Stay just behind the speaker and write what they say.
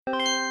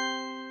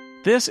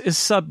This is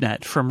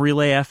Subnet from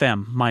Relay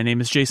FM. My name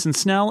is Jason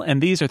Snell,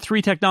 and these are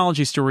 3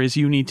 technology stories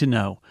you need to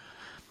know.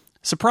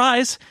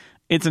 Surprise!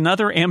 It's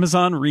another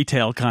Amazon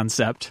retail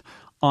concept.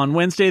 On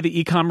Wednesday, the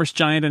e-commerce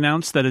giant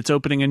announced that it's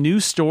opening a new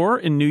store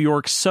in New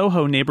York's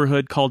Soho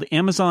neighborhood called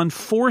Amazon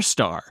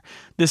 4-Star.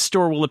 This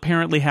store will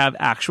apparently have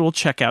actual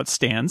checkout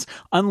stands,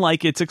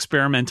 unlike its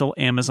experimental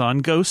Amazon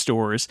Go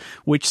stores,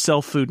 which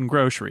sell food and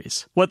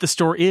groceries. What the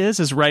store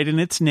is right in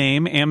its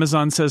name.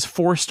 Amazon says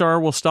 4-Star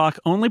will stock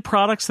only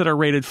products that are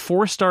rated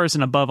 4 stars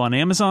and above on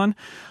Amazon,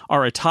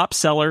 are a top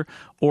seller,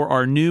 or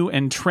are new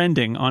and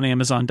trending on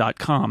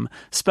Amazon.com.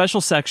 Special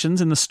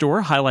sections in the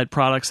store highlight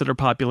products that are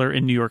popular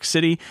in New York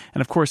City,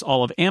 and of course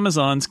all of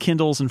Amazon's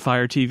Kindles and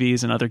Fire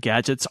TVs and other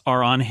gadgets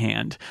are on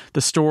hand. The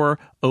store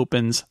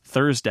opens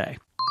Thursday.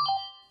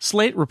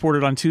 Slate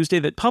reported on Tuesday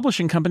that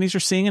publishing companies are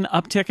seeing an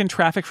uptick in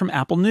traffic from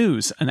Apple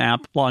News, an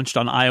app launched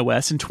on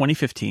iOS in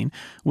 2015,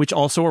 which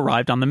also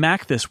arrived on the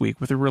Mac this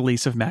week with the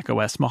release of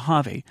macOS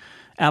Mojave.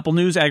 Apple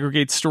News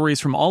aggregates stories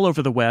from all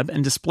over the web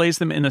and displays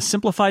them in a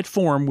simplified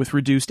form with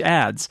reduced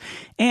ads.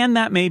 And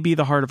that may be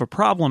the heart of a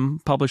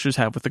problem publishers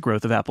have with the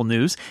growth of Apple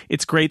News.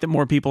 It's great that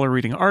more people are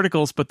reading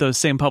articles, but those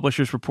same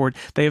publishers report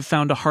they have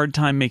found a hard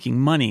time making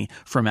money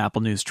from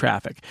Apple News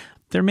traffic.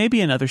 There may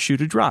be another shoe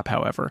to drop,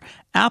 however.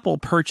 Apple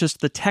purchased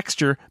the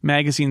Texture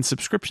magazine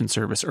subscription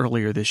service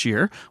earlier this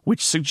year,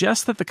 which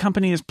suggests that the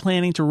company is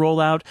planning to roll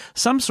out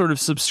some sort of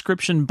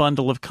subscription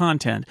bundle of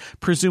content,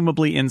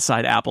 presumably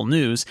inside Apple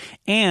News,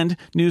 and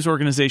news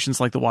organizations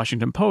like the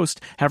Washington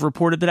Post have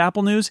reported that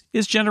Apple News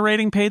is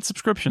generating paid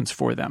subscriptions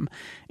for them.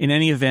 In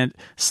any event,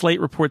 Slate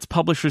reports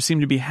publishers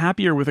seem to be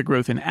happier with the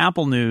growth in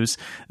Apple News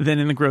than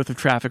in the growth of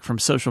traffic from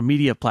social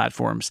media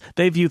platforms.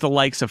 They view the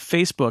likes of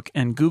Facebook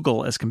and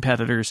Google as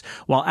competitors,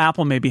 while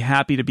Apple may be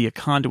happy to be a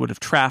conduit of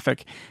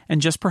traffic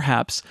and just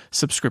perhaps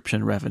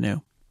subscription revenue.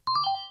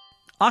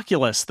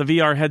 Oculus, the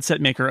VR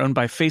headset maker owned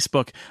by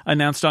Facebook,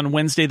 announced on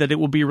Wednesday that it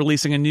will be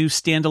releasing a new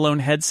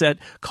standalone headset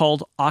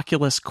called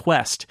Oculus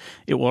Quest.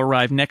 It will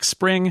arrive next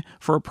spring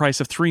for a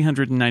price of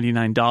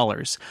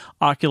 $399.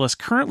 Oculus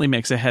currently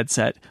makes a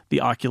headset,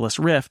 the Oculus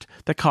Rift,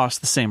 that costs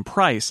the same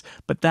price,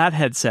 but that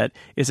headset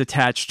is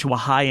attached to a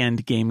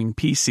high-end gaming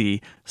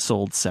PC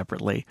sold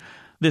separately.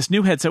 This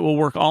new headset will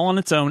work all on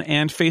its own,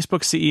 and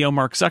Facebook CEO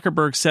Mark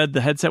Zuckerberg said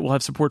the headset will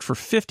have support for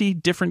 50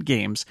 different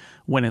games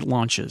when it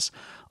launches.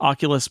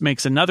 Oculus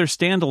makes another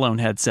standalone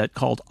headset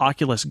called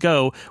Oculus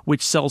Go,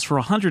 which sells for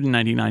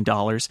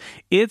 $199.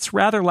 It's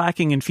rather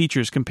lacking in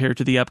features compared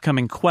to the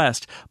upcoming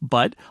Quest,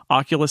 but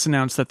Oculus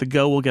announced that the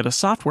Go will get a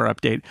software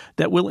update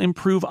that will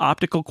improve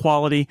optical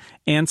quality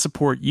and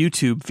support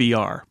YouTube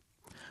VR.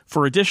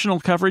 For additional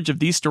coverage of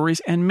these stories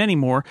and many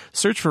more,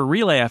 search for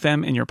Relay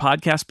FM in your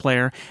podcast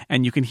player,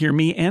 and you can hear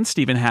me and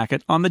Stephen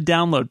Hackett on the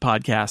Download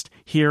podcast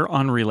here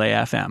on Relay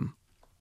FM.